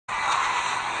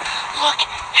Look at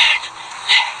that.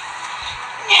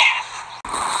 Yes.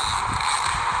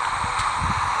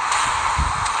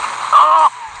 Oh.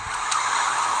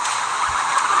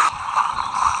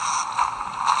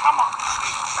 Come on.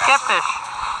 Catfish.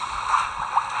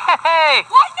 Hey.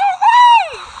 What? No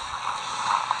way!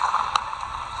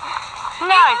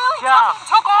 Nice really job.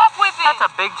 Took off with it. That's a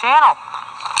big channel.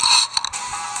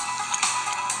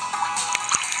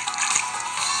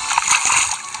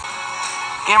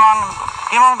 Get him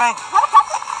on the bank. What a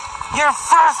catfish? Your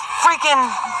first freaking...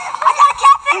 I got a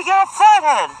catfish! You got a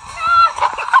flathead.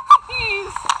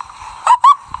 Nice!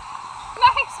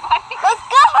 Nice, buddy. Let's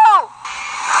go!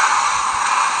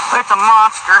 It's a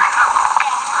monster.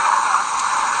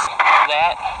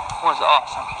 That was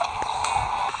awesome.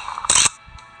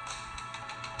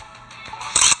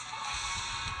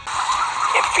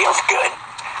 It feels good.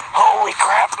 Holy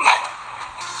crap.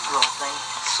 Little thing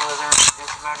slithering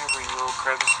just about every little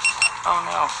crevice. Oh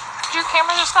no. Did your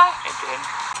camera just die? It did.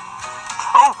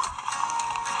 Oh!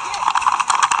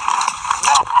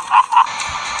 No.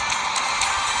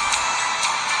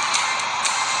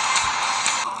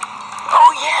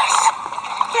 Oh yes.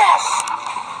 Yes.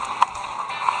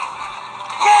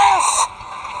 Yes.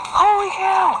 Holy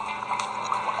cow.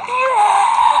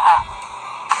 Yeah.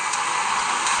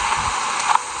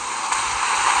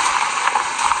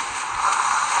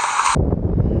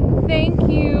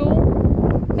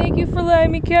 Thank you for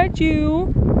letting me catch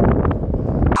you.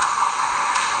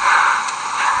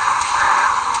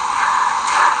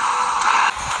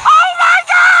 Oh my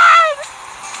God!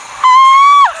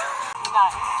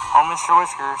 Nice. Oh, Mr.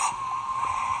 Whiskers.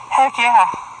 Heck yeah.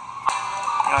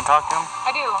 You want to talk to him?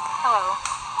 I do. Hello.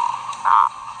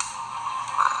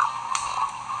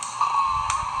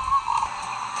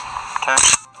 Okay.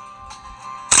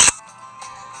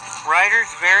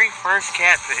 Ryder's very first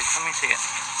catfish, let me see it,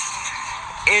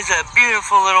 is a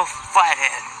beautiful little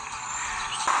flathead.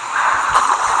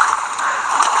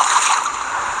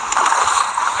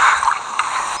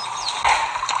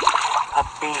 A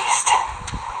beast.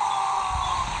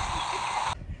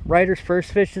 Ryder's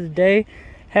first fish of the day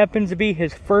happens to be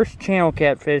his first channel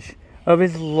catfish of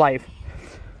his life.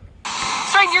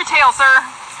 Straighten your tail, sir.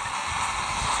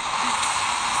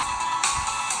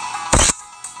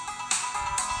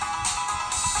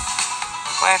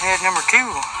 Flathead number 2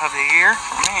 of the year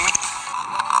for me.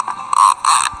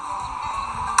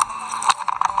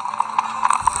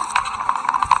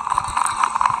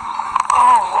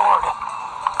 Oh Lord.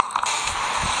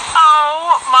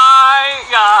 Oh my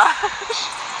gosh.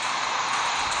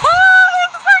 Oh,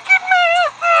 that's freaking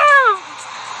massive.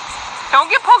 Don't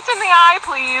get poked in the eye,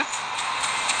 please.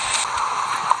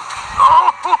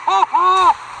 Oh. Ho, ho,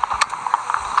 ho.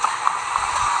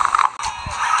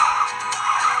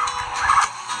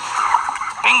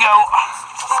 Bingo.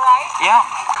 Alright. Yeah.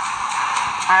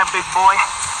 Alright, big boy.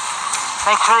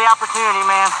 Thanks for the opportunity,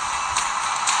 man.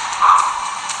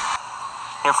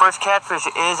 Your first catfish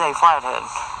is a flathead.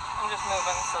 I'm just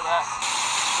moving so that.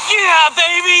 Yeah,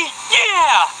 baby.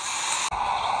 Yeah.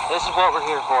 This is what we're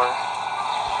here for.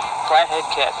 Flathead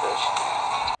catfish.